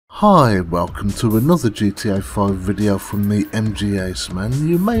Hi, welcome to another GTA 5 video from the MGS man.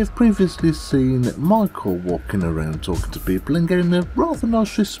 You may have previously seen Michael walking around talking to people and getting a rather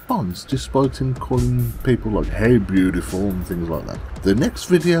nice response despite him calling people like "hey beautiful" and things like that. The next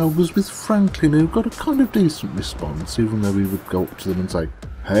video was with Franklin, who got a kind of decent response even though he would go up to them and say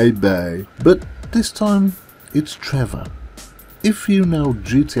 "hey bae," but this time it's Trevor. If you know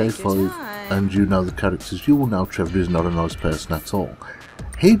GTA 5 and you know the characters, you will know Trevor is not a nice person at all.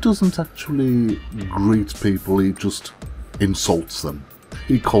 He doesn't actually greet people, he just insults them.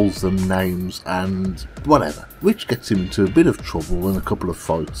 He calls them names and whatever, which gets him into a bit of trouble and a couple of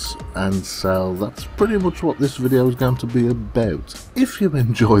fights, and so that's pretty much what this video is going to be about. If you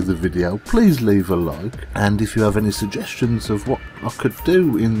enjoy the video, please leave a like, and if you have any suggestions of what I could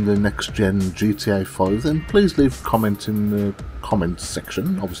do in the next gen GTA 5, then please leave a comment in the comments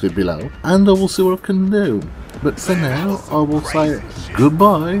section, obviously below, and I will see what I can do. But for now, I will say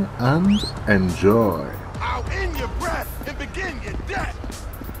goodbye and enjoy. I'll end your breath and begin your death.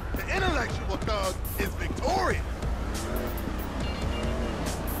 The intellectual thug is victorious.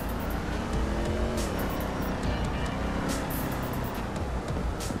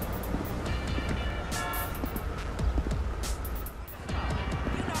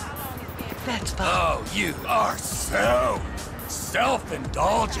 That's fine. Oh, you are so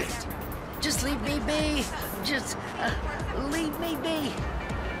self-indulgent. Just leave me be. Just leave me be.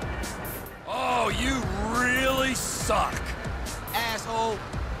 Oh, you really suck. Asshole.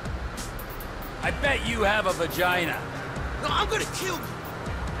 I bet you have a vagina. No, I'm gonna kill you.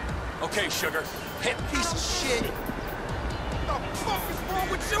 Okay, sugar. Hit Piece of shit. What the fuck is wrong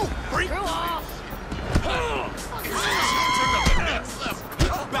with you, freak? Screw off.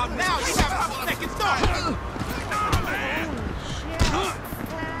 About now, you have a second thought.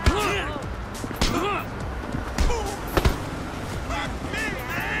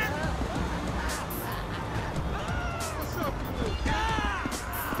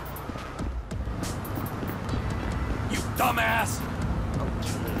 You dumbass. Oh,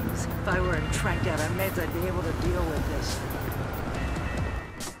 jeez. If I were tracked out on meds, I'd be able to deal with this.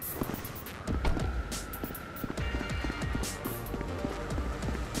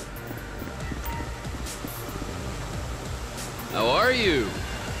 How are you?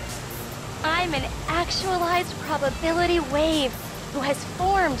 I'm an actualized probability wave who has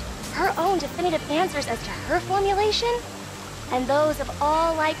formed her own definitive answers as to her formulation and those of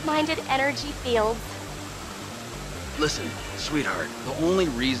all like-minded energy fields. Listen, sweetheart, the only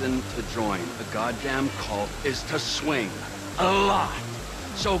reason to join a goddamn cult is to swing a lot.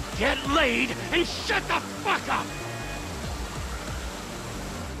 So get laid and shut the fuck up!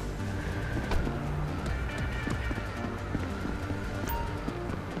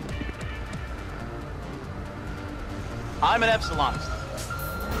 I'm an Epsilonist.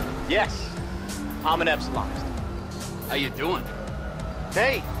 Yes, I'm an Epsilonist. How you doing?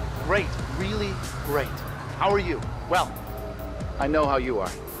 Hey, great, really great. How are you? Well, I know how you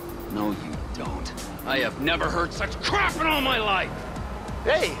are. No, you don't. I have never heard such crap in all my life!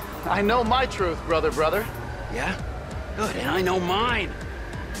 Hey, I know my truth, brother. Yeah? Good, and I know mine.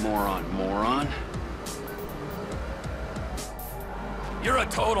 Moron. You're a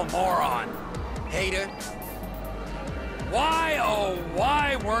total moron. Hater. Why, oh,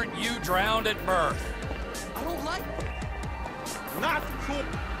 why weren't you drowned at birth? I don't like not cool.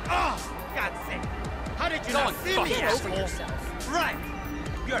 Oh, God's sake. How did you Go not and see fuck me, yourself. asshole? Right.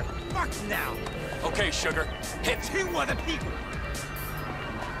 You're fucked now. Okay, sugar. Hit. Two other people.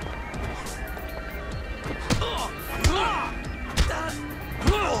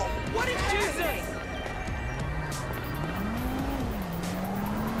 What did you say?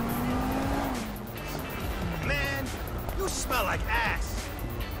 Man, you smell like ass.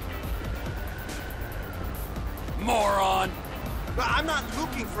 Moron. But I'm not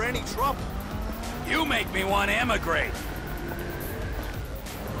looking for any trouble. You make me want to emigrate.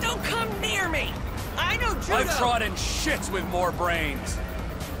 Don't come near me. I know judo. I've trod in shits with more brains.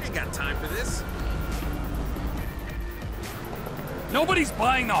 Ain't got time for this. Nobody's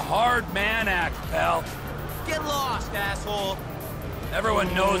buying the hard man act, pal. Get lost, asshole.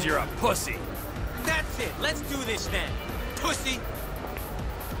 Everyone knows you're a pussy. That's it. Let's do this then. Pussy.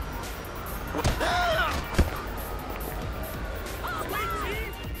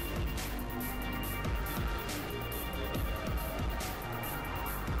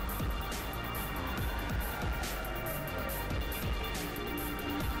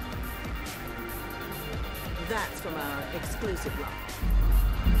 That's from our exclusive lot.